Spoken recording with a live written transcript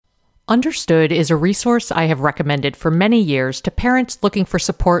Understood is a resource I have recommended for many years to parents looking for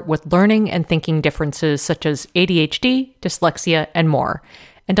support with learning and thinking differences such as ADHD, dyslexia, and more.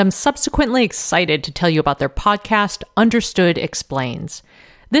 And I'm subsequently excited to tell you about their podcast, Understood Explains.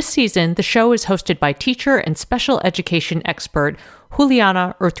 This season, the show is hosted by teacher and special education expert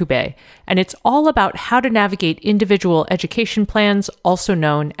Juliana Urtubey, and it's all about how to navigate individual education plans, also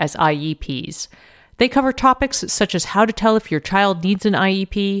known as IEPs. They cover topics such as how to tell if your child needs an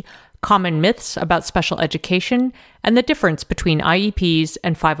IEP, common myths about special education, and the difference between IEPs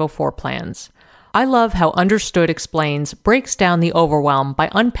and 504 plans. I love how Understood Explains breaks down the overwhelm by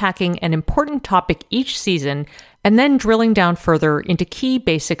unpacking an important topic each season and then drilling down further into key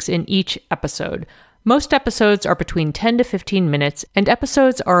basics in each episode. Most episodes are between 10 to 15 minutes, and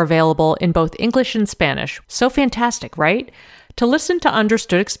episodes are available in both English and Spanish. So fantastic, right? To listen to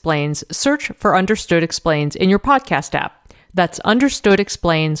Understood Explains, search for Understood Explains in your podcast app. That's Understood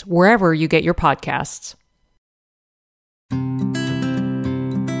Explains wherever you get your podcasts.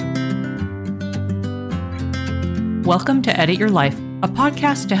 Welcome to Edit Your Life, a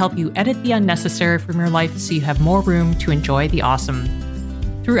podcast to help you edit the unnecessary from your life so you have more room to enjoy the awesome.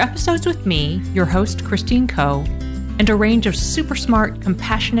 Through episodes with me, your host, Christine Coe, and a range of super smart,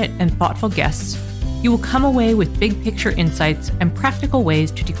 compassionate, and thoughtful guests, you will come away with big picture insights and practical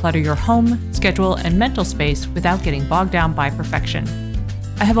ways to declutter your home, schedule, and mental space without getting bogged down by perfection.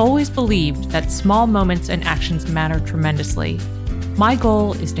 I have always believed that small moments and actions matter tremendously. My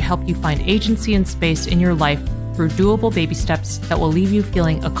goal is to help you find agency and space in your life through doable baby steps that will leave you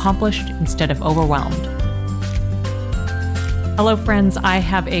feeling accomplished instead of overwhelmed. Hello, friends. I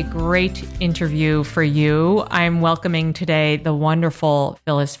have a great interview for you. I'm welcoming today the wonderful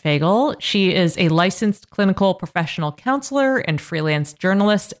Phyllis Fagell. She is a licensed clinical professional counselor and freelance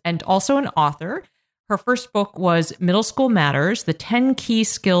journalist and also an author. Her first book was Middle School Matters, the 10 Key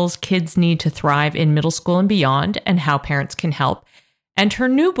Skills Kids Need to Thrive in Middle School and Beyond, and How Parents Can Help. And her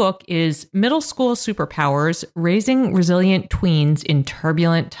new book is Middle School Superpowers, Raising Resilient Tweens in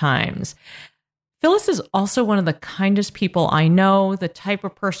Turbulent Times. Phyllis is also one of the kindest people I know, the type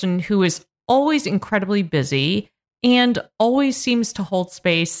of person who is always incredibly busy and always seems to hold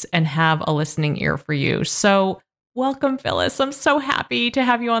space and have a listening ear for you. So welcome, Phyllis. I'm so happy to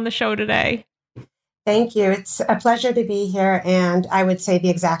have you on the show today. Thank you. It's a pleasure to be here. And I would say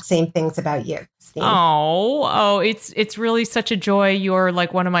the exact same things about you, Christine. It's really such a joy. You're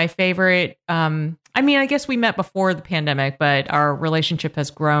like one of my favorite. I guess we met before the pandemic, but our relationship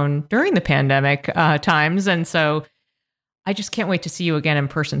has grown during the pandemic times. And so I just can't wait to see you again in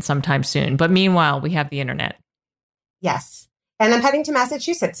person sometime soon. But meanwhile, we have the internet. Yes. And I'm heading to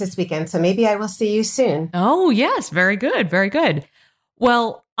Massachusetts this weekend, so maybe I will see you soon. Oh, yes. Very good. Very good.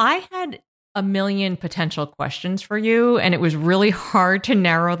 Well, I had a million potential questions for you, and it was really hard to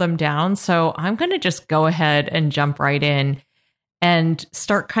narrow them down. So I'm going to just go ahead and jump right in and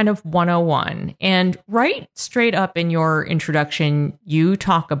start kind of 101. And right straight up in your introduction, you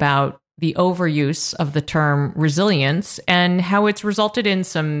talk about the overuse of the term resilience and how it's resulted in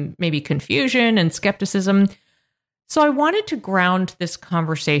some maybe confusion and skepticism. So I wanted to ground this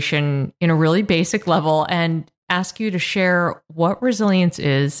conversation in a really basic level and ask you to share what resilience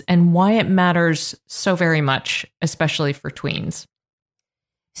is and why it matters so very much, especially for tweens.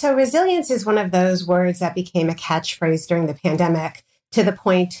 So resilience is one of those words that became a catchphrase during the pandemic to the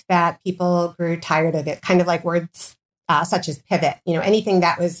point that people grew tired of it, kind of like words such as pivot. Anything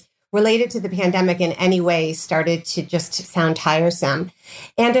that was related to the pandemic in any way started to just sound tiresome.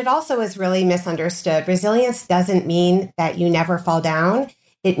 And it also is really misunderstood. Resilience doesn't mean that you never fall down.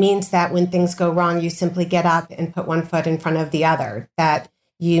 It means that when things go wrong, you simply get up and put one foot in front of the other, that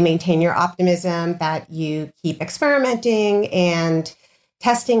you maintain your optimism, that you keep experimenting and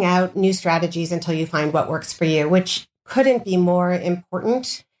testing out new strategies until you find what works for you, which couldn't be more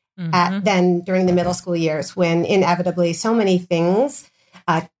important than during the middle school years when inevitably so many things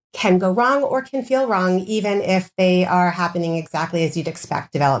can go wrong or can feel wrong, even if they are happening exactly as you'd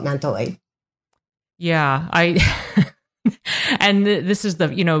expect developmentally. Yeah, and this is the,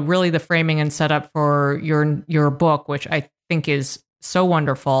 really the framing and setup for your book, which I think is so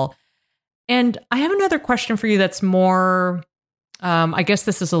wonderful. And I have another question for you that's more, I guess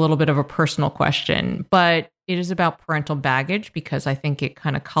this is a little bit of a personal question, but it is about parental baggage because I think it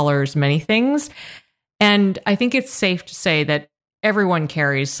kind of colors many things. And I think it's safe to say that everyone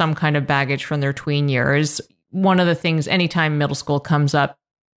carries some kind of baggage from their tween years. One of the things, anytime middle school comes up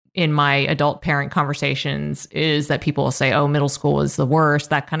in my adult parent conversations, is that people will say, oh, middle school is the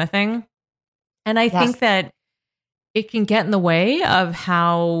worst, that kind of thing. And I think that it can get in the way of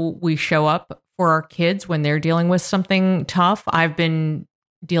how we show up for our kids when they're dealing with something tough. I've been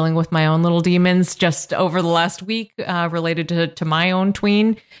dealing with my own little demons just over the last week related to my own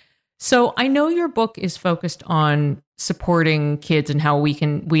tween. So I know your book is focused on supporting kids and how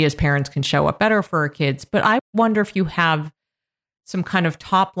we as parents can show up better for our kids. But I wonder if you have some kind of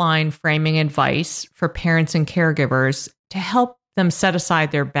top line framing advice for parents and caregivers to help them set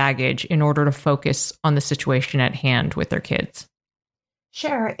aside their baggage in order to focus on the situation at hand with their kids.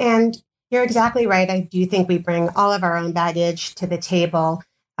 Sure. And you're exactly right. I do think we bring all of our own baggage to the table,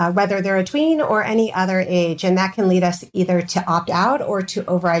 whether they're a tween or any other age. And that can lead us either to opt out or to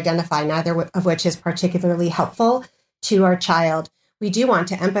over-identify, neither of which is particularly helpful to our child. We do want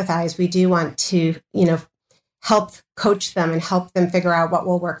to empathize. We do want to, help coach them and help them figure out what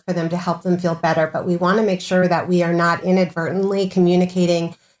will work for them to help them feel better. But we want to make sure that we are not inadvertently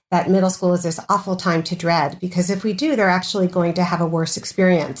communicating that middle school is this awful time to dread, because if we do, they're actually going to have a worse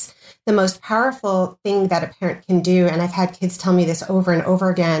experience. The most powerful thing that a parent can do, and I've had kids tell me this over and over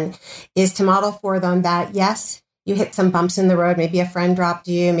again, is to model for them that, yes, you hit some bumps in the road. Maybe a friend dropped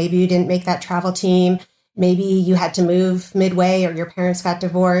you. Maybe you didn't make that travel team. Maybe you had to move midway or your parents got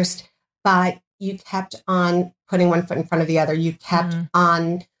divorced, but you kept on putting one foot in front of the other. You kept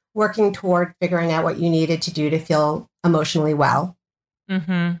on working toward figuring out what you needed to do to feel emotionally well.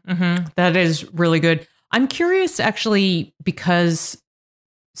 That is really good. I'm curious, actually, because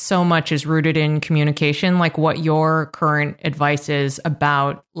so much is rooted in communication, like what your current advice is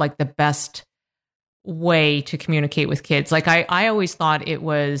about like the best way to communicate with kids. Like I always thought it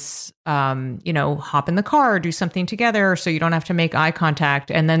was, hop in the car, do something together so you don't have to make eye contact.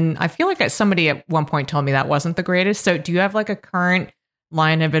 And then I feel like somebody at one point told me that wasn't the greatest. So do you have like a current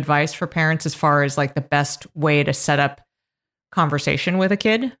line of advice for parents as far as like the best way to set up conversation with a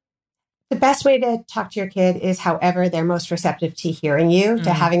kid? The best way to talk to your kid is however they're most receptive to hearing you,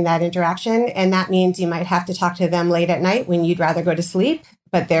 to having that interaction. And that means you might have to talk to them late at night when you'd rather go to sleep,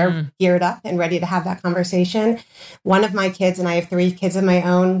 but they're geared up and ready to have that conversation. One of my kids, and I have 3 kids of my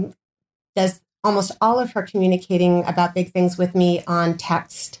own, does almost all of her communicating about big things with me on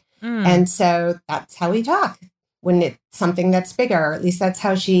text. And so that's how we talk when it's something that's bigger, or at least that's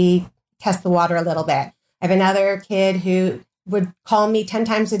how she tests the water a little bit. I have another kid who would call me 10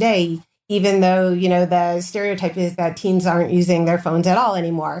 times a day, even though, the stereotype is that teens aren't using their phones at all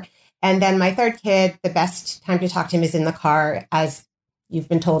anymore. And then my third kid, the best time to talk to him is in the car, as you've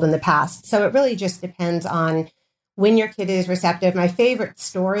been told in the past. So it really just depends on when your kid is receptive. My favorite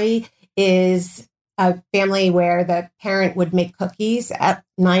story is a family where the parent would make cookies at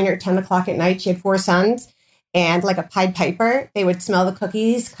 9 or 10 o'clock at night. She had 4 sons. And like a Pied Piper, they would smell the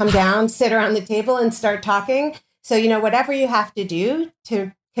cookies, come down, sit around the table and start talking. So, whatever you have to do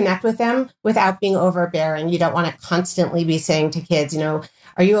to connect with them without being overbearing. You don't want to constantly be saying to kids, are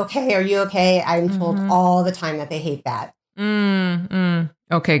you okay? Are you okay? I'm told all the time that they hate that.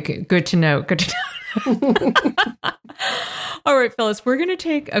 Okay, good to know. Good to know. All right, Phyllis, we're going to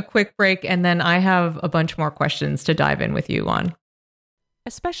take a quick break, and then I have a bunch more questions to dive in with you on.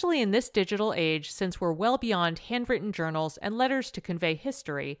 Especially in this digital age, since we're well beyond handwritten journals and letters to convey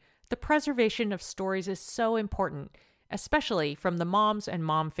history, the preservation of stories is so important, especially from the moms and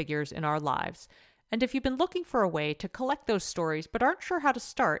mom figures in our lives. And if you've been looking for a way to collect those stories but aren't sure how to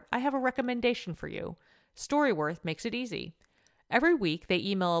start, I have a recommendation for you. Storyworth makes it easy. Every week, they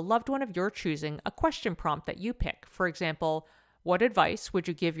email a loved one of your choosing a question prompt that you pick. For example, what advice would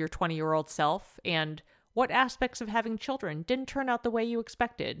you give your 20-year-old self? And what aspects of having children didn't turn out the way you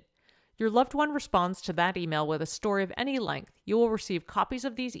expected? Your loved one responds to that email with a story of any length. You will receive copies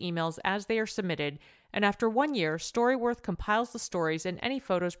of these emails as they are submitted, and after 1 year, Storyworth compiles the stories and any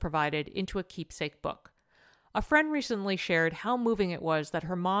photos provided into a keepsake book. A friend recently shared how moving it was that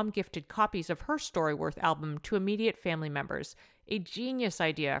her mom gifted copies of her Storyworth album to immediate family members, a genius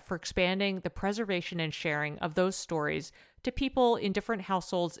idea for expanding the preservation and sharing of those stories to people in different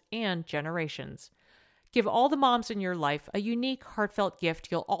households and generations. Give all the moms in your life a unique, heartfelt gift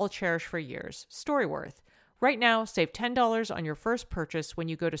you'll all cherish for years. Storyworth. Right now, save $10 on your first purchase when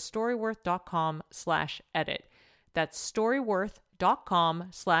you go to storyworth.com/edit. That's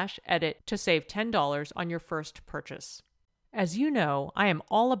storyworth.com/edit to save $10 on your first purchase. As you know, I am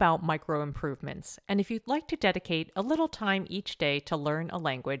all about micro improvements, and if you'd like to dedicate a little time each day to learn a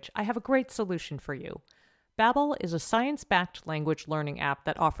language, I have a great solution for you. Babbel is a science-backed language learning app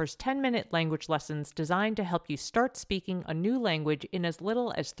that offers 10-minute language lessons designed to help you start speaking a new language in as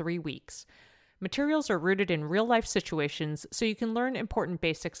little as 3 weeks. Materials are rooted in real-life situations, so you can learn important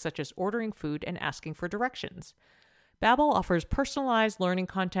basics such as ordering food and asking for directions. Babbel offers personalized learning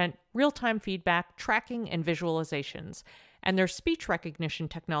content, real-time feedback, tracking, and visualizations, and their speech recognition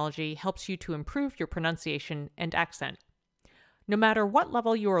technology helps you to improve your pronunciation and accent. No matter what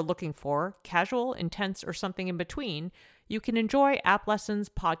level you are looking for, casual, intense, or something in between, you can enjoy app lessons,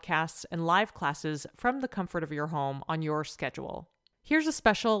 podcasts, and live classes from the comfort of your home on your schedule. Here's a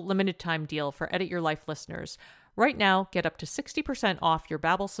special limited time deal for Edit Your Life listeners. Right now, get up to 60% off your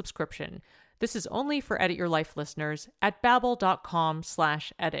Babbel subscription. This is only for Edit Your Life listeners at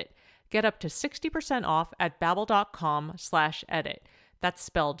babbel.com/edit. Get up to 60% off at babbel.com/edit. That's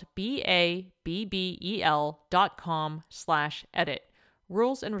spelled BABBEL.com/edit.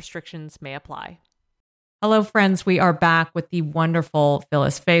 Rules and restrictions may apply. Hello, friends. We are back with the wonderful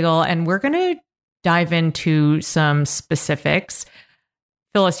Phyllis Fagell, and we're going to dive into some specifics.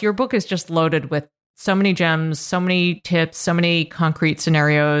 Phyllis, your book is just loaded with so many gems, so many tips, so many concrete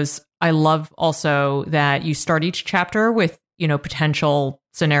scenarios. I love also that you start each chapter with, potential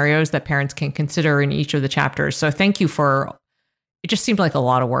scenarios that parents can consider in each of the chapters. So thank you for, it just seemed like a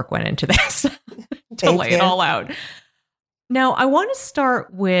lot of work went into this to lay it all out. Now, I want to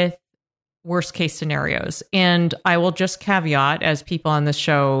start with worst case scenarios. And I will just caveat, as people on this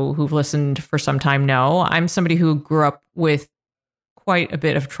show who've listened for some time know, I'm somebody who grew up with quite a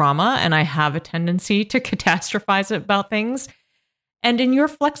bit of trauma, and I have a tendency to catastrophize about things. And in your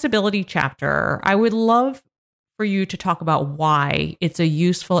flexibility chapter, I would love for you to talk about why it's a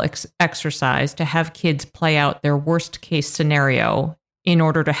useful exercise to have kids play out their worst case scenario in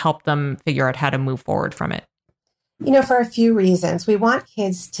order to help them figure out how to move forward from it. For a few reasons. We want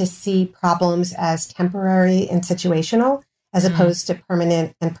kids to see problems as temporary and situational, as opposed to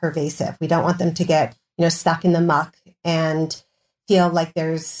permanent and pervasive. We don't want them to get, stuck in the muck and feel like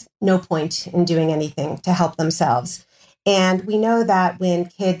there's no point in doing anything to help themselves. And we know that when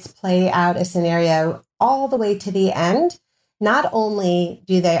kids play out a scenario all the way to the end, not only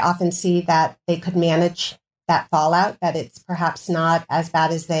do they often see that they could manage that fallout, that it's perhaps not as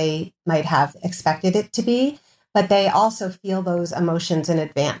bad as they might have expected it to be, but they also feel those emotions in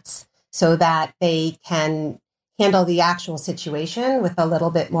advance so that they can handle the actual situation with a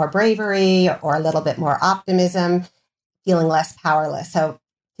little bit more bravery or a little bit more optimism, feeling less powerless. So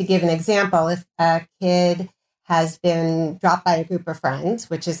to give an example, if a kid has been dropped by a group of friends,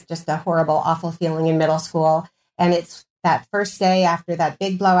 which is just a horrible, awful feeling in middle school, and it's that first day after that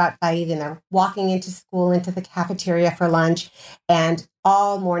big blowout fight, and they're walking into school, into the cafeteria for lunch, and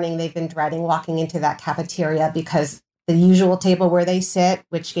all morning they've been dreading walking into that cafeteria because the usual table where they sit,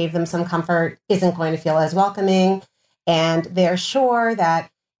 which gave them some comfort, isn't going to feel as welcoming. And they're sure that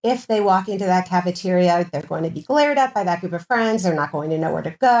if they walk into that cafeteria, they're going to be glared at by that group of friends. They're not going to know where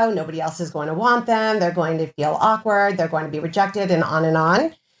to go. Nobody else is going to want them. They're going to feel awkward. They're going to be rejected, and on and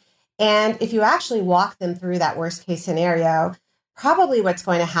on. And if you actually walk them through that worst case scenario, probably what's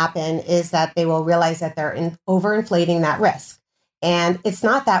going to happen is that they will realize that they're overinflating that risk. And it's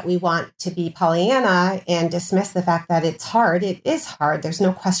not that we want to be Pollyanna and dismiss the fact that it's hard. It is hard. There's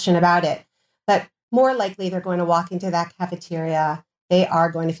no question about it. But more likely, they're going to walk into that cafeteria. They are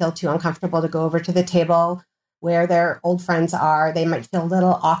going to feel too uncomfortable to go over to the table where their old friends are. They might feel a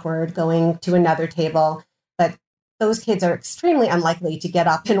little awkward going to another table. But those kids are extremely unlikely to get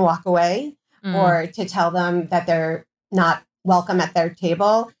up and walk away or to tell them that they're not welcome at their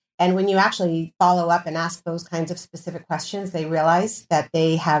table. And when you actually follow up and ask those kinds of specific questions, they realize that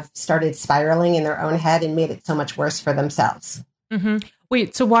they have started spiraling in their own head and made it so much worse for themselves. Mm-hmm.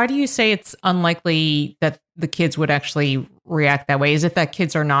 Wait, so why do you say it's unlikely that the kids would actually react that way? Is it that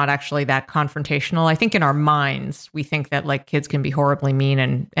kids are not actually that confrontational? I think in our minds, we think that like kids can be horribly mean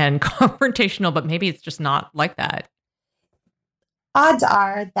and confrontational, but maybe it's just not like that. Odds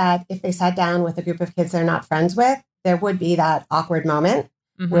are that if they sat down with a group of kids they're not friends with, there would be that awkward moment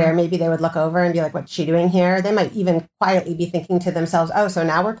where maybe they would look over and be like, what's she doing here? They might even quietly be thinking to themselves, oh, so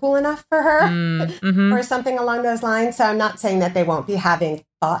now we're cool enough for her or something along those lines. So I'm not saying that they won't be having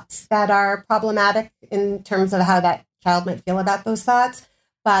thoughts that are problematic in terms of how that child might feel about those thoughts,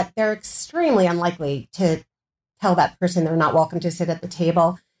 but they're extremely unlikely to tell that person they're not welcome to sit at the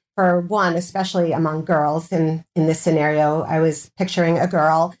table. For one, especially among girls in this scenario, I was picturing a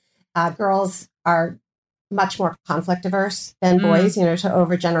girl. Girls are much more conflict averse than boys, to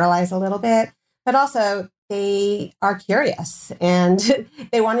overgeneralize a little bit, but also they are curious and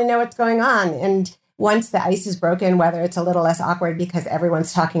they want to know what's going on. And once the ice is broken, whether it's a little less awkward because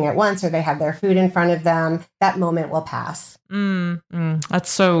everyone's talking at once or they have their food in front of them, that moment will pass.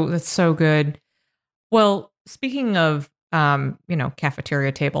 That's so good. Well, speaking of,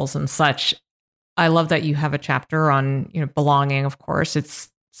 cafeteria tables and such, I love that you have a chapter on, belonging. Of course, it's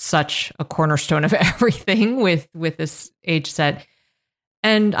such a cornerstone of everything with this age set.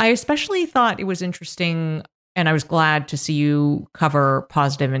 And I especially thought it was interesting, and I was glad to see you cover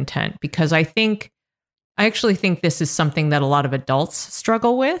positive intent, because I think I actually think this is something that a lot of adults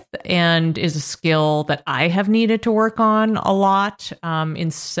struggle with and is a skill that I have needed to work on a lot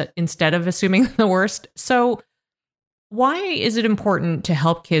instead of assuming the worst. So why is it important to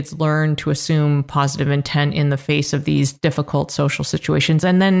help kids learn to assume positive intent in the face of these difficult social situations?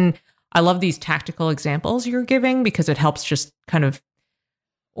 And then I love these tactical examples you're giving because it helps just kind of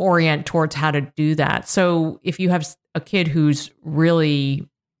orient towards how to do that. So if you have a kid who's really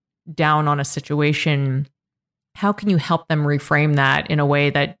down on a situation, how can you help them reframe that in a way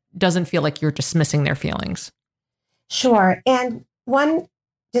that doesn't feel like you're dismissing their feelings? Sure. And one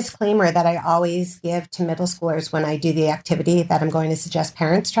disclaimer that I always give to middle schoolers when I do the activity that I'm going to suggest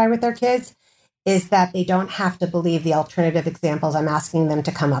parents try with their kids is that they don't have to believe the alternative examples I'm asking them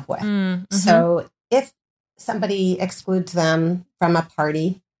to come up with. Mm-hmm. So if somebody excludes them from a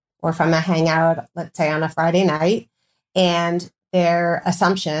party or from a hangout, let's say on a Friday night, and their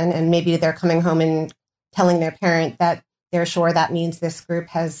assumption, and maybe they're coming home and telling their parent that they're sure that means this group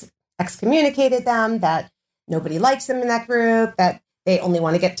has excommunicated them, that nobody likes them in that group, that they only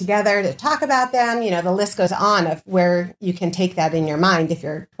want to get together to talk about them. You know, the list goes on of where you can take that in your mind if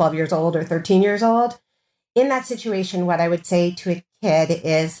you're 12 years old or 13 years old. In that situation, what I would say to a kid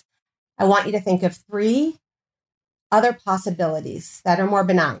is, I want you to think of 3 other possibilities that are more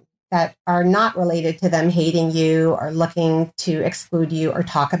benign, that are not related to them hating you or looking to exclude you or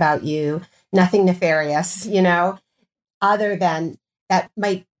talk about you, nothing nefarious, you know, other than that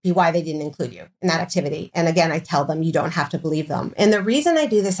might be why they didn't include you in that activity. And again, I tell them you don't have to believe them. And the reason I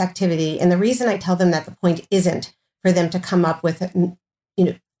do this activity and the reason I tell them that the point isn't for them to come up with, you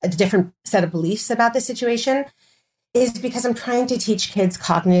know, a different set of beliefs about the situation is because I'm trying to teach kids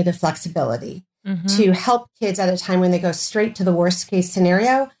cognitive flexibility to help kids at a time when they go straight to the worst case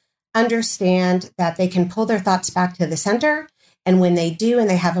scenario, understand that they can pull their thoughts back to the center. And when they do, and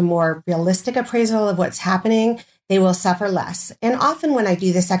they have a more realistic appraisal of what's happening, they will suffer less. And often when I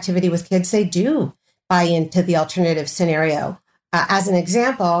do this activity with kids, they do buy into the alternative scenario. As an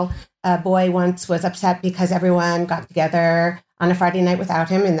example, a boy once was upset because everyone got together on a Friday night without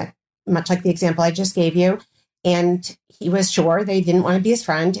him, and much like the example I just gave you. And he was sure they didn't want to be his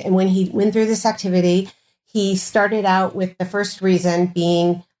friend. And when he went through this activity, he started out with the first reason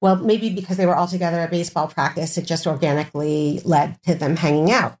being, well, maybe because they were all together at baseball practice, it just organically led to them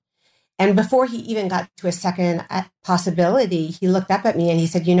hanging out. And before he even got to a second possibility, he looked up at me and he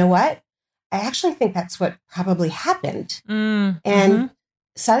said, you know what? I actually think that's what probably happened. And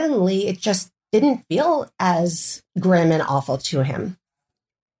suddenly it just didn't feel as grim and awful to him.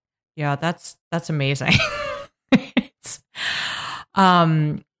 Yeah, that's amazing.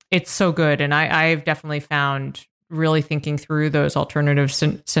 It's so good. And I've definitely found really thinking through those alternative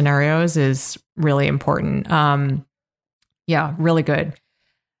scenarios is really important. Yeah, really good.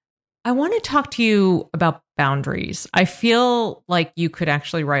 I want to talk to you about boundaries. I feel like you could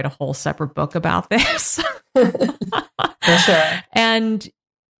actually write a whole separate book about this. For sure. And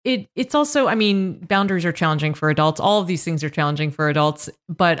it's also, I mean, boundaries are challenging for adults. All of these things are challenging for adults.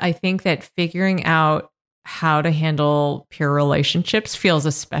 But I think that figuring out how to handle peer relationships feels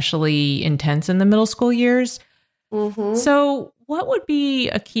especially intense in the middle school years. So what would be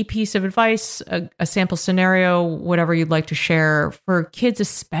a key piece of advice, a sample scenario, whatever you'd like to share for kids,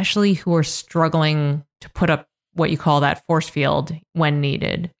 especially who are struggling to put up what you call that force field when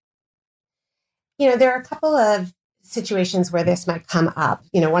needed? You know, there are a couple of situations where this might come up.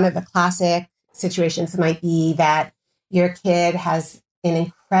 You know, one of the classic situations might be that your kid has an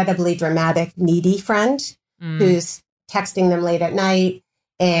incredibly dramatic, needy friend who's texting them late at night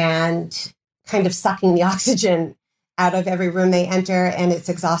and kind of sucking the oxygen out of every room they enter, and it's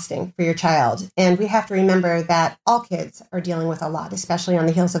exhausting for your child. And we have to remember that all kids are dealing with a lot, especially on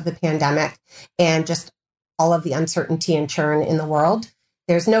the heels of the pandemic and just all of the uncertainty and churn in the world.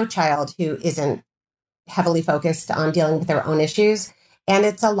 There's no child who isn't heavily focused on dealing with their own issues. And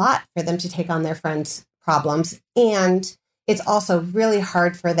it's a lot for them to take on their friends' problems. And it's also really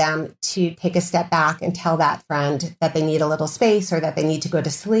hard for them to take a step back and tell that friend that they need a little space or that they need to go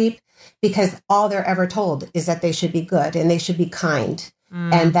to sleep, because all they're ever told is that they should be good and they should be kind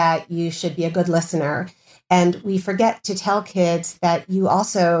and that you should be a good listener. And we forget to tell kids that you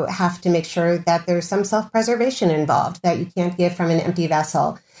also have to make sure that there's some self-preservation involved, that you can't give from an empty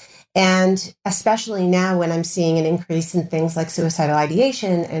vessel. And especially now when I'm seeing an increase in things like suicidal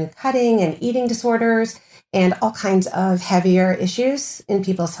ideation and cutting and eating disorders and all kinds of heavier issues in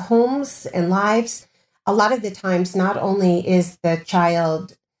people's homes and lives, a lot of the times, not only is the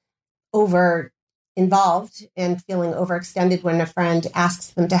child over involved and feeling overextended when a friend asks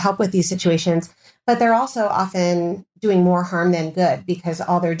them to help with these situations, but they're also often doing more harm than good because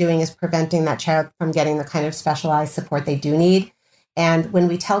all they're doing is preventing that child from getting the kind of specialized support they do need. And when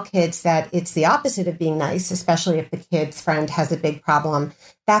we tell kids that it's the opposite of being nice, especially if the kid's friend has a big problem,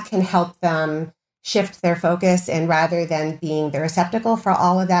 that can help them shift their focus, and rather than being the receptacle for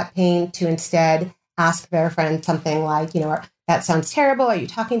all of that pain, to instead ask their friend something like, that sounds terrible. Are you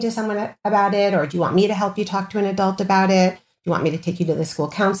talking to someone about it? Or do you want me to help you talk to an adult about it? Do you want me to take you to the school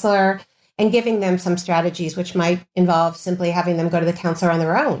counselor? And giving them some strategies, which might involve simply having them go to the counselor on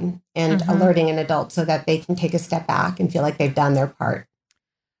their own and alerting an adult so that they can take a step back and feel like they've done their part.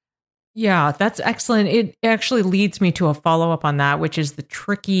 Yeah, that's excellent. It actually leads me to a follow-up on that, which is the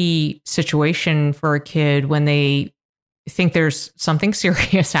tricky situation for a kid when they think there's something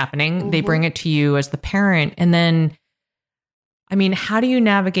serious happening. They bring it to you as the parent. And then, I mean, how do you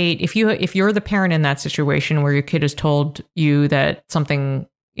navigate if you're the parent in that situation where your kid has told you that something,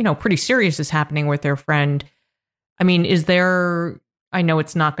 pretty serious is happening with their friend? I mean, I know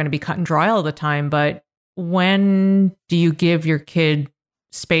it's not going to be cut and dry all the time, but when do you give your kid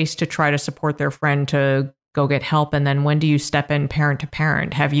space to try to support their friend to go get help? And then when do you step in parent to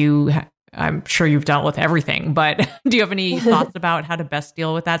parent? I'm sure you've dealt with everything, but do you have any thoughts about how to best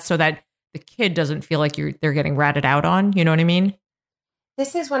deal with that so that the kid doesn't feel like they're getting ratted out on? You know what I mean?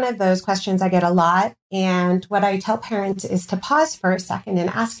 This is one of those questions I get a lot. And what I tell parents is to pause for a second and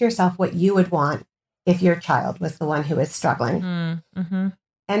ask yourself what you would want if your child was the one who is struggling. Mm-hmm.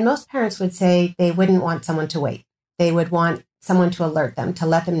 And most parents would say they wouldn't want someone to wait. They would want someone to alert them, to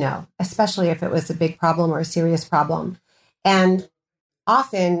let them know, especially if it was a big problem or a serious problem. And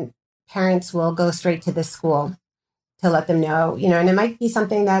often parents will go straight to the school to let them know, and it might be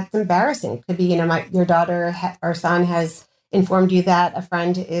something that's embarrassing. It could be, your daughter or son has informed you that a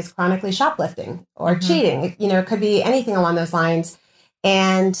friend is chronically shoplifting or cheating. It could be anything along those lines.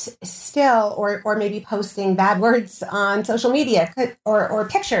 And still, or maybe posting bad words on social media or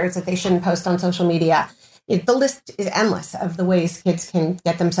pictures that they shouldn't post on social media. The list is endless of the ways kids can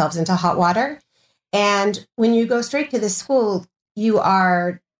get themselves into hot water. And when you go straight to the school, you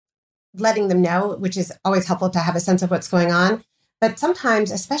are letting them know, which is always helpful to have a sense of what's going on. But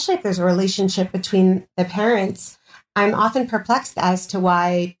sometimes, especially if there's a relationship between the parents, I'm often perplexed as to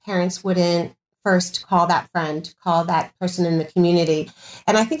why parents wouldn't first call that friend, call that person in the community.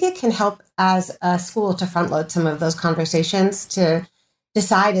 And I think it can help as a school to front load some of those conversations, to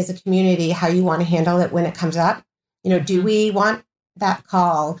decide as a community how you want to handle it when it comes up. Do we want that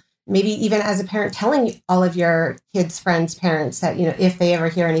call? Maybe even as a parent telling all of your kids' friends' parents that, if they ever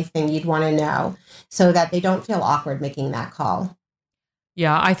hear anything, you'd want to know so that they don't feel awkward making that call.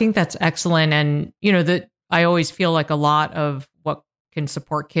 Yeah, I think that's excellent. And, I always feel like a lot of what can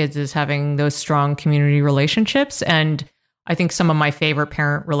support kids is having those strong community relationships. And I think some of my favorite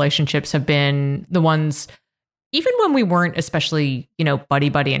parent relationships have been the ones, even when we weren't especially,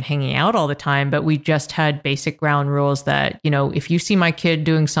 buddy and hanging out all the time, but we just had basic ground rules that, if you see my kid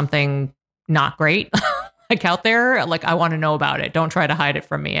doing something not great, like out there, like I want to know about it. Don't try to hide it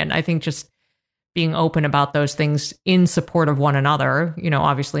from me. And I think just being open about those things in support of one another,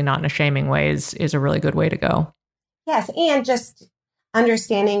 obviously not in a shaming way, is a really good way to go. Yes. And just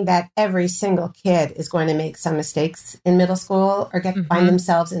understanding that every single kid is going to make some mistakes in middle school or find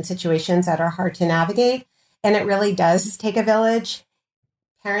themselves in situations that are hard to navigate. And it really does take a village.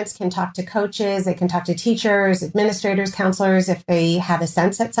 Parents can talk to coaches, they can talk to teachers, administrators, counselors, if they have a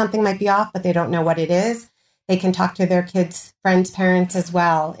sense that something might be off, but they don't know what it is. They can talk to their kids' friends' parents as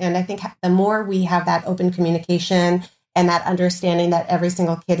well. And I think the more we have that open communication and that understanding that every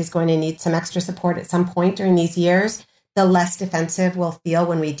single kid is going to need some extra support at some point during these years, the less defensive we'll feel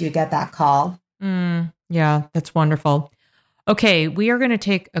when we do get that call. Yeah, that's wonderful. Okay, we are going to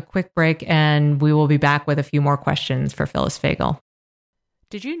take a quick break and we will be back with a few more questions for Phyllis Fagell.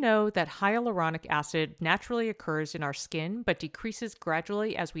 Did you know that hyaluronic acid naturally occurs in our skin but decreases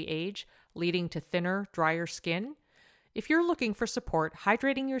gradually as we age, leading to thinner, drier skin? If you're looking for support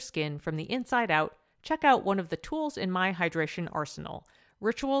hydrating your skin from the inside out, check out one of the tools in my hydration arsenal,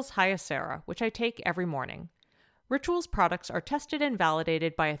 Ritual's Hyacera, which I take every morning. Ritual's products are tested and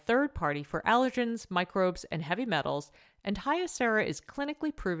validated by a third party for allergens, microbes, and heavy metals, and Hyacera is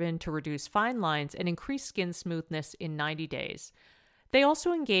clinically proven to reduce fine lines and increase skin smoothness in 90 days. They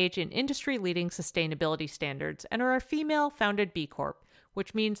also engage in industry-leading sustainability standards and are a female-founded B Corp,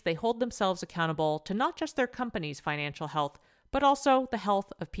 which means they hold themselves accountable to not just their company's financial health, but also the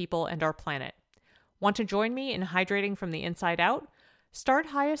health of people and our planet. Want to join me in hydrating from the inside out? Start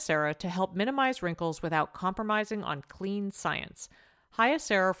Hyacera to help minimize wrinkles without compromising on clean science.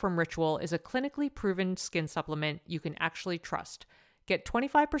 Hyacera from Ritual is a clinically proven skin supplement you can actually trust. Get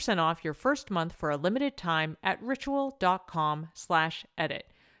 25% off your first month for a limited time at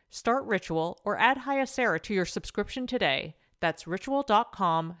ritual.com/edit. Start Ritual or add Hyacera to your subscription today. That's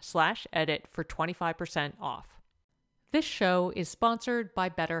ritual.com/edit for 25% off. This show is sponsored by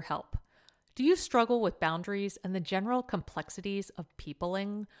BetterHelp. Do you struggle with boundaries and the general complexities of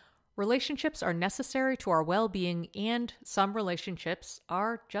peopling? Relationships are necessary to our well-being, and some relationships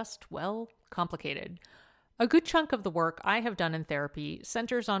are just, well, complicated. A good chunk of the work I have done in therapy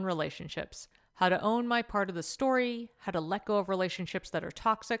centers on relationships, how to own my part of the story, how to let go of relationships that are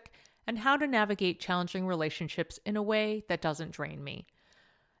toxic, and how to navigate challenging relationships in a way that doesn't drain me.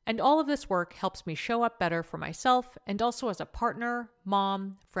 And all of this work helps me show up better for myself and also as a partner,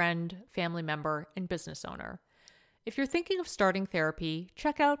 mom, friend, family member, and business owner. If you're thinking of starting therapy,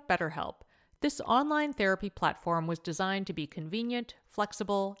 check out BetterHelp. This online therapy platform was designed to be convenient,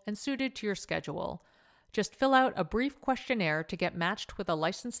 flexible, and suited to your schedule. Just fill out a brief questionnaire to get matched with a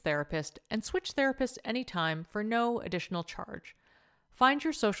licensed therapist and switch therapists anytime for no additional charge. Find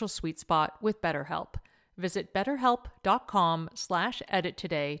your social sweet spot with BetterHelp. Visit betterhelp.com/edit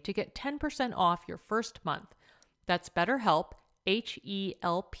today to get 10% off your first month. That's BetterHelp,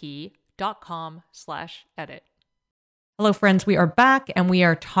 HELP.com/edit. Hello, friends. We are back and we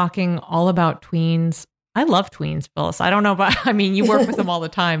are talking all about tweens. I love tweens, Phyllis. I don't know about, you work with them all the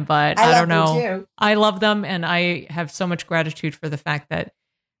time, but I don't know. Too. I love them, and I have so much gratitude for the fact that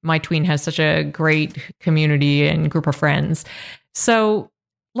my tween has such a great community and group of friends. So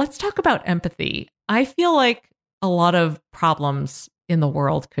let's talk about empathy. I feel like a lot of problems in the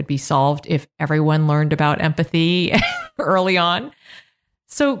world could be solved if everyone learned about empathy early on.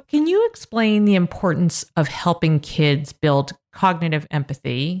 So can you explain the importance of helping kids build cognitive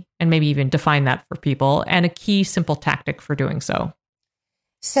empathy, and maybe even define that for people, and a key simple tactic for doing so?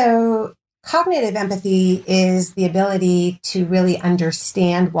 So cognitive empathy is the ability to really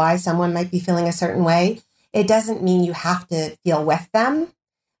understand why someone might be feeling a certain way. It doesn't mean you have to feel with them,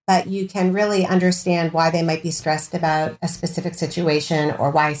 but you can really understand why they might be stressed about a specific situation or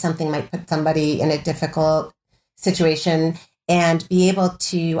why something might put somebody in a difficult situation, and be able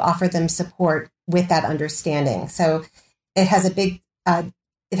to offer them support with that understanding. So it has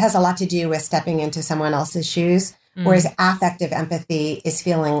it has a lot to do with stepping into someone else's shoes, whereas affective empathy is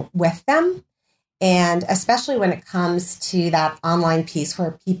feeling with them. And especially when it comes to that online piece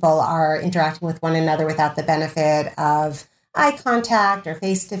where people are interacting with one another without the benefit of eye contact or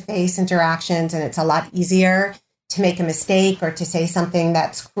face-to-face interactions, and it's a lot easier to make a mistake or to say something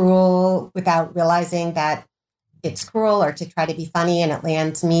that's cruel without realizing that it's cruel, or to try to be funny and it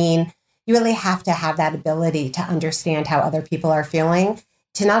lands mean. You really have to have that ability to understand how other people are feeling,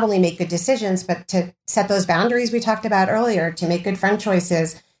 to not only make good decisions, but to set those boundaries we talked about earlier, to make good friend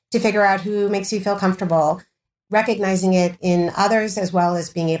choices, to figure out who makes you feel comfortable, recognizing it in others as well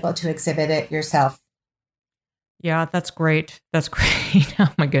as being able to exhibit it yourself. Yeah, that's great. That's great.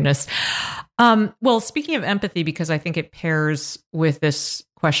 Oh my goodness. Well, speaking of empathy, because I think it pairs with this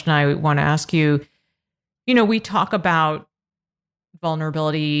question I want to ask you, we talk about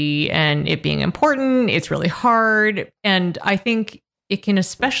vulnerability and it being important. It's really hard. And I think it can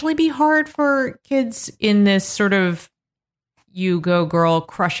especially be hard for kids in this sort of you go girl,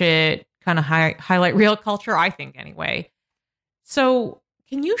 crush it, kind of highlight reel culture, I think anyway. So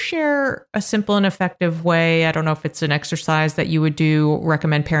can you share a simple and effective way? I don't know if it's an exercise that you would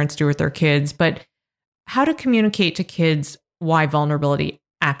recommend parents do with their kids, but how to communicate to kids why vulnerability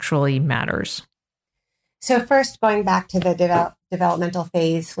actually matters. So first, going back to the developmental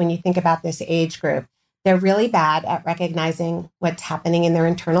phase, when you think about this age group, they're really bad at recognizing what's happening in their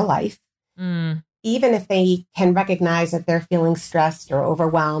internal life. Even if they can recognize that they're feeling stressed or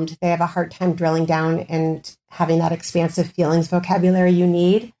overwhelmed, they have a hard time drilling down and having that expansive feelings vocabulary you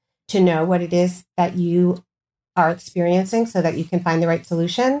need to know what it is that you are experiencing so that you can find the right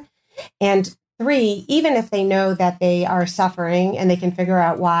solution. And 3, even if they know that they are suffering and they can figure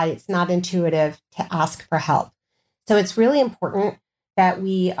out why, it's not intuitive to ask for help. So it's really important that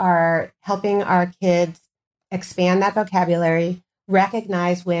we are helping our kids expand that vocabulary,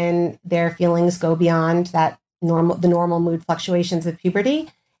 recognize when their feelings go beyond the normal mood fluctuations of puberty,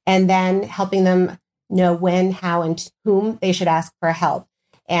 and then helping them know when, how, and whom they should ask for help.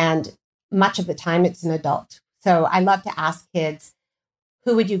 And much of the time it's an adult. So I love to ask kids,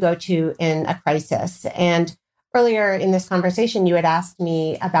 who would you go to in a crisis? And earlier in this conversation, you had asked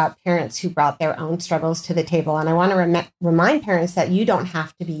me about parents who brought their own struggles to the table. And I want to remind parents that you don't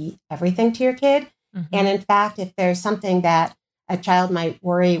have to be everything to your kid. And in fact, if there's something that a child might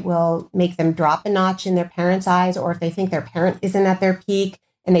worry will make them drop a notch in their parents' eyes, or if they think their parent isn't at their peak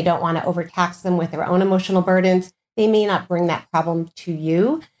and they don't want to overtax them with their own emotional burdens, they may not bring that problem to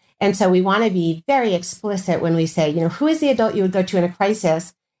you. And so we want to be very explicit when we say, who is the adult you would go to in a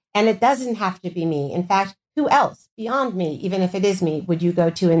crisis? And it doesn't have to be me. In fact, who else beyond me, even if it is me, would you go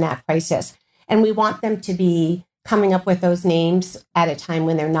to in that crisis? And we want them to be coming up with those names at a time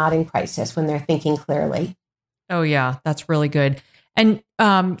when they're not in crisis, when they're thinking clearly. Oh, yeah, that's really good. And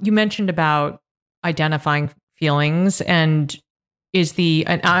you mentioned about identifying feelings, and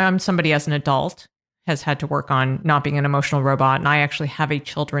I'm somebody as an adult has had to work on not being an emotional robot. And I actually have a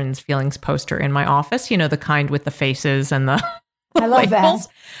children's feelings poster in my office, the kind with the faces and the I love labels.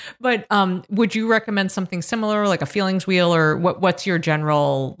 that. But would you recommend something similar, like a feelings wheel, or what's your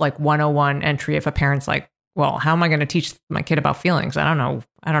general 101 entry if a parent's like, well, how am I going to teach my kid about feelings? I don't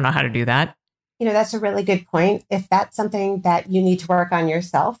know how to do that. That's a really good point. If that's something that you need to work on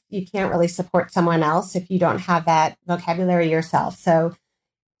yourself, you can't really support someone else if you don't have that vocabulary yourself. So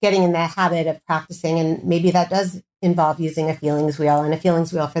getting in the habit of practicing, and maybe that does involve using a feelings wheel. And a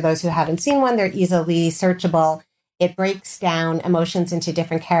feelings wheel, for those who haven't seen one, they're easily searchable. It breaks down emotions into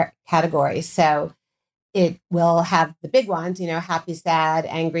different categories. So it will have the big ones, happy, sad,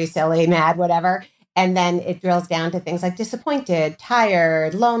 angry, silly, mad, whatever. And then it drills down to things like disappointed,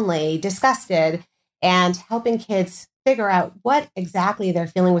 tired, lonely, disgusted, and helping kids figure out what exactly they're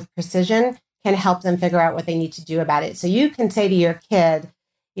feeling with precision can help them figure out what they need to do about it. So you can say to your kid,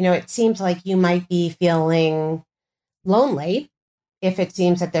 it seems like you might be feeling lonely if it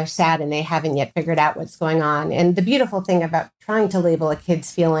seems that they're sad and they haven't yet figured out what's going on. And the beautiful thing about trying to label a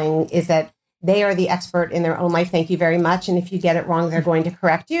kid's feeling is that they are the expert in their own life. Thank you very much. And if you get it wrong, they're going to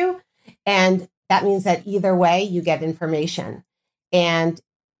correct you. And that means that either way, you get information. And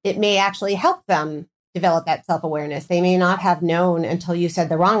it may actually help them develop that self-awareness. They may not have known until you said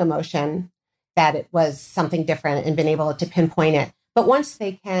the wrong emotion that it was something different and been able to pinpoint it. But once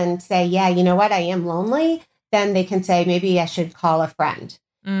they can say, yeah, you know what, I am lonely, then they can say, maybe I should call a friend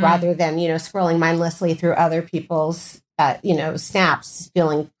rather than, scrolling mindlessly through other people's, snaps,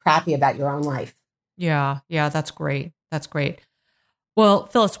 feeling crappy about your own life. Yeah, that's great. That's great. Well,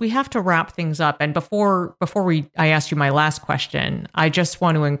 Phyllis, we have to wrap things up. And before I ask you my last question, I just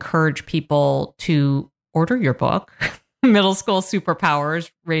want to encourage people to order your book, Middle School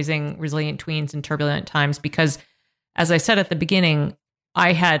Superpowers, Raising Resilient Tweens in Turbulent Times, because as I said at the beginning,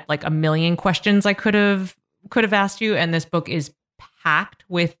 I had a million questions I could have asked you. And this book is packed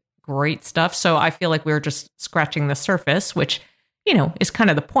with great stuff. So I feel like we're just scratching the surface, which is kind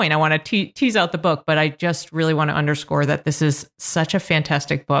of the point. I want to tease out the book, but I just really want to underscore that this is such a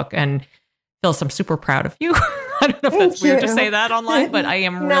fantastic book. And Phyllis, I'm super proud of you. I don't know if that's weird to say that online, but I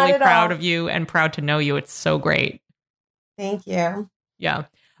am really proud of you and proud to know you. It's so great. Thank you. Yeah.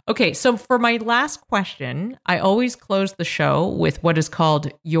 Okay. So for my last question, I always close the show with what is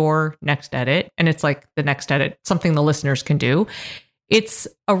called your next edit. And it's like the next edit, something the listeners can do. It's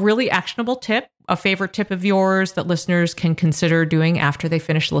a really actionable tip, a favorite tip of yours that listeners can consider doing after they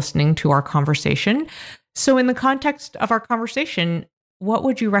finish listening to our conversation. So in the context of our conversation, what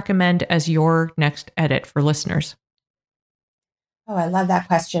would you recommend as your next edit for listeners? Oh, I love that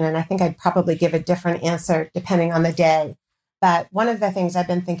question. And I think I'd probably give a different answer depending on the day. But one of the things I've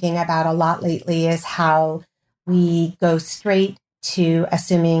been thinking about a lot lately is how we go straight to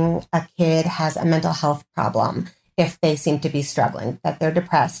assuming a kid has a mental health problem if they seem to be struggling, that they're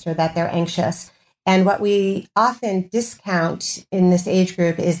depressed or that they're anxious. And what we often discount in this age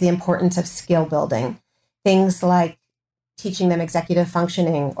group is the importance of skill building, things like teaching them executive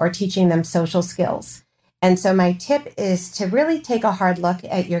functioning or teaching them social skills. And so my tip is to really take a hard look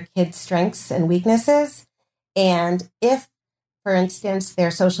at your kids' strengths and weaknesses. And if, for instance,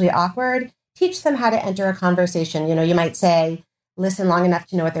 they're socially awkward, teach them how to enter a conversation. You might say, listen long enough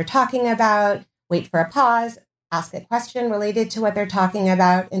to know what they're talking about, wait for a pause, ask a question related to what they're talking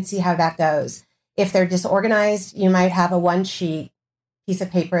about, and see how that goes. If they're disorganized, you might have a one-sheet piece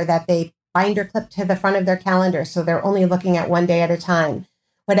of paper that they bind or clip to the front of their calendar, so they're only looking at one day at a time.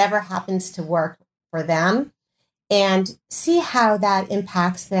 Whatever happens to work for them, and see how that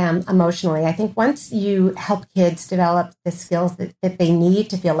impacts them emotionally. I think once you help kids develop the skills that they need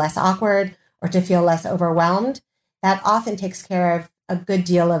to feel less awkward or to feel less overwhelmed, that often takes care of a good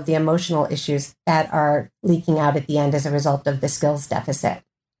deal of the emotional issues that are leaking out at the end as a result of the skills deficit.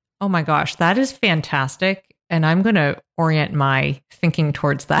 Oh my gosh, that is fantastic. And I'm going to orient my thinking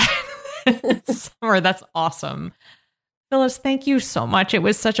towards that. Summer, that's awesome. Phyllis, thank you so much. It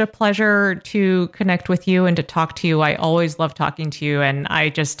was such a pleasure to connect with you and to talk to you. I always love talking to you. And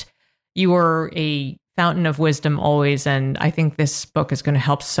you were a fountain of wisdom always. And I think this book is going to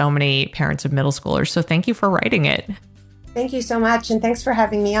help so many parents of middle schoolers. So thank you for writing it. Thank you so much. And thanks for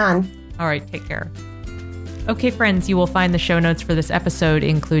having me on. All right. Take care. Okay, friends, you will find the show notes for this episode,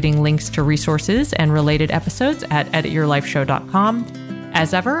 including links to resources and related episodes at edityourlifeshow.com.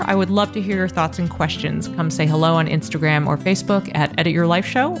 As ever, I would love to hear your thoughts and questions. Come say hello on Instagram or Facebook at Edit Your Life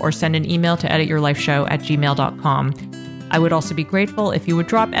Show, or send an email to edityourlifeshow@gmail.com. I would also be grateful if you would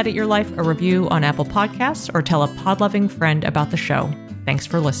drop Edit Your Life a review on Apple Podcasts or tell a pod-loving friend about the show. Thanks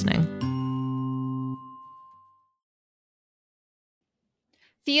for listening.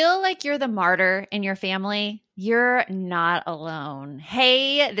 Feel like you're the martyr in your family? You're not alone.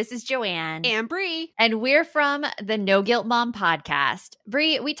 Hey, this is Joanne. And Bree. And we're from the No Guilt Mom podcast.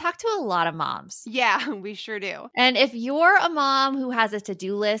 Bree, we talk to a lot of moms. Yeah, we sure do. And if you're a mom who has a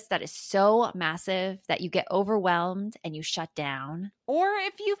to-do list that is so massive that you get overwhelmed and you shut down, or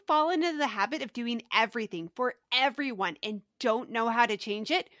if you fall into the habit of doing everything for everyone and don't know how to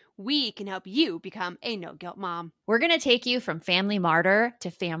change it, we can help you become a no-guilt mom. we're going to take you from family martyr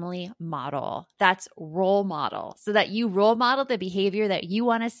to family model. That's role model, so that you role model the behavior that you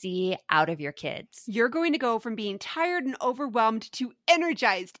want to see out of your kids. You're going to go from being tired and overwhelmed to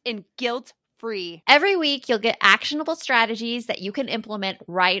energized and guilt-free. Every week, you'll get actionable strategies that you can implement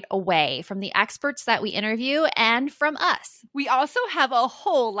right away from the experts that we interview and from us. We also have a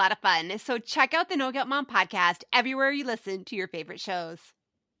whole lot of fun, so check out the No Guilt Mom podcast everywhere you listen to your favorite shows.